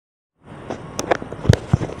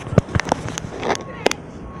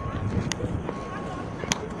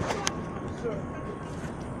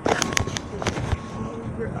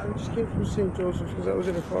came from St. Joseph's because I was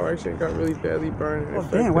in a car accident, got really badly burned. Oh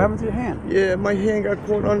damn, what happened to your hand? Yeah, my hand got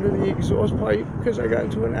caught under the exhaust pipe because I got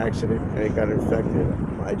into an accident and it got infected.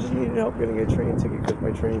 I just needed help getting a train ticket because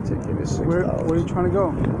my train ticket is $6. Where are you trying to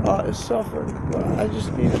go? Suffern. I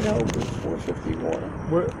just needed help with $4.50 more.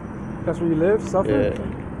 Where? That's where you live, Suffern? Yeah,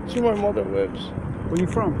 that's where my mother lives. Where you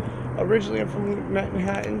from? Originally, I'm from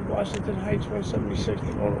Manhattan, Washington Heights, 176th.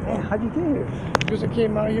 Hey, how'd you get here? Because I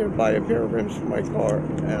came out here to buy a pair of rims for my car,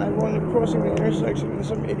 and I wanted crossing the intersection, and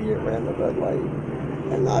some idiot ran the red light.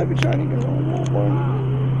 And now I've been trying to get home that one.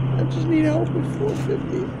 I just need help with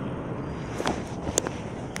 $4.50.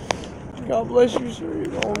 God bless you, sir. You're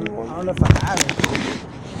the only one. I don't know if I have it.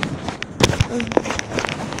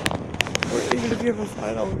 Or even if you have a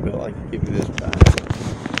 $5 bill, I can give you this back.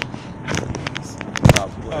 God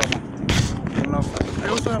bless you. I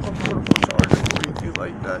also have a portable charger for you if you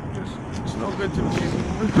like that. Just, it's no good to me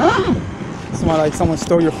anymore. Someone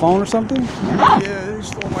stole your phone or something? Yeah, they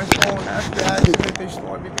stole my phone. After the accident, they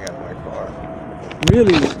stole everything out of my car.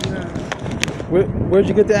 Really? Yeah. Where'd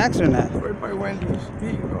you get the accident at? Right by Wendy's.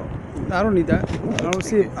 Here you go. I don't need that. I don't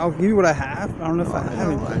see it. I'll give you what I have. I don't know if I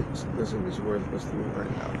have it. Listen, it's worthless to me right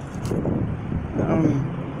now.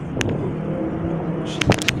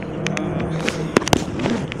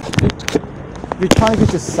 You're trying to get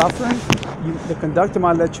to Suffern? The conductor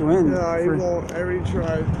might let you in. No, he won't. I already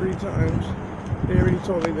tried 3 times. They already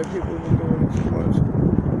told me that people have been doing it too much.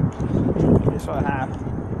 That's what I have.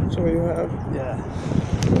 That's what you have? Yeah.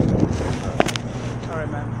 All right,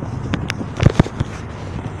 man.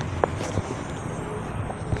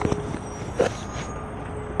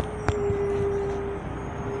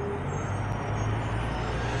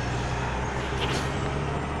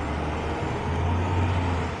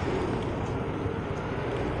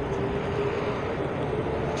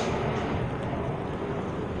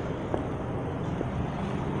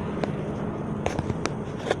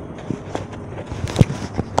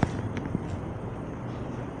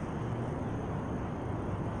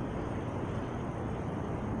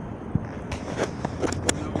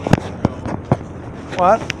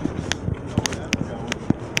 What?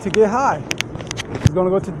 To get high. He's gonna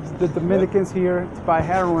go to the Dominicans here to buy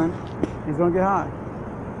heroin. He's gonna get high.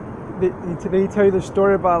 They tell you the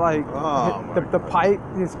story about like the pipe,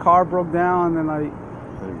 his car broke down and like.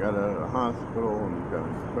 So he got out of the hospital and he got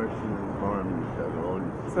inspection in his arm. He's got all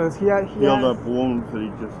these So he healed up wounds that he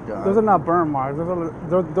just got. Those are not burn marks.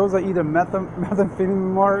 Those are either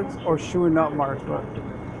methamphetamine marks or chewing up marks. But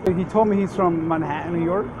he told me he's from Manhattan, New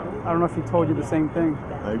York. I don't know if he told you the same thing.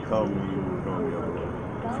 He told me he was going the other way.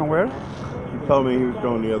 From where? He told me he was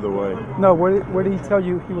going the other way. No, where did he tell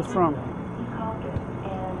you he was from?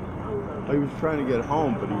 He was trying to get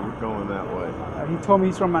home, but he was going that way. He told me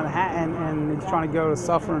he's from Manhattan and he's trying to go to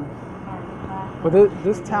Suffern. But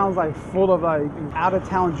this town's like full of like out of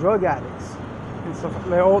town drug addicts. And stuff.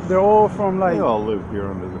 They're all from like. They all live here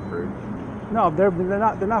under the bridge. No, they're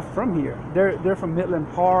not from here. They're from Midland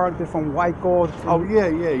Park. They're from White Gold. Oh yeah.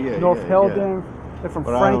 North Helden. Yeah. They're from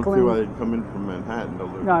but Franklin. I don't see why they'd come in from Manhattan to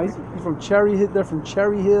live. No, he's from Cherry Hill. They're from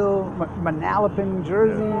Cherry Hill, Manalapan, New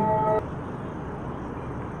Jersey. Yeah.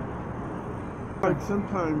 Like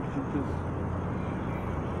sometimes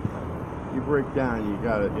you break down. You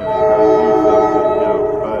gotta do something,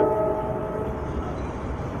 But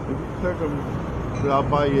if you took him, I'll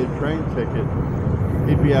buy you a train ticket.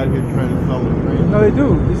 He'd be out here trying to sell the train. No, they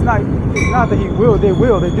do. It's not that he will. They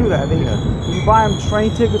will. They do that. When you buy them train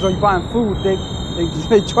tickets or you buy them food, they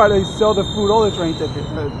try to sell the food or the train ticket.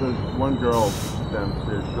 There's one girl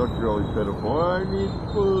downstairs. She looked really pitiful. I need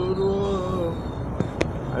food. Oh.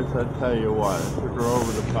 I said, tell you what. I took her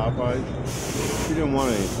over to Popeyes. She didn't want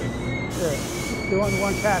anything. Yeah. They want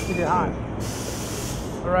one cash to get high.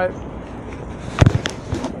 All right.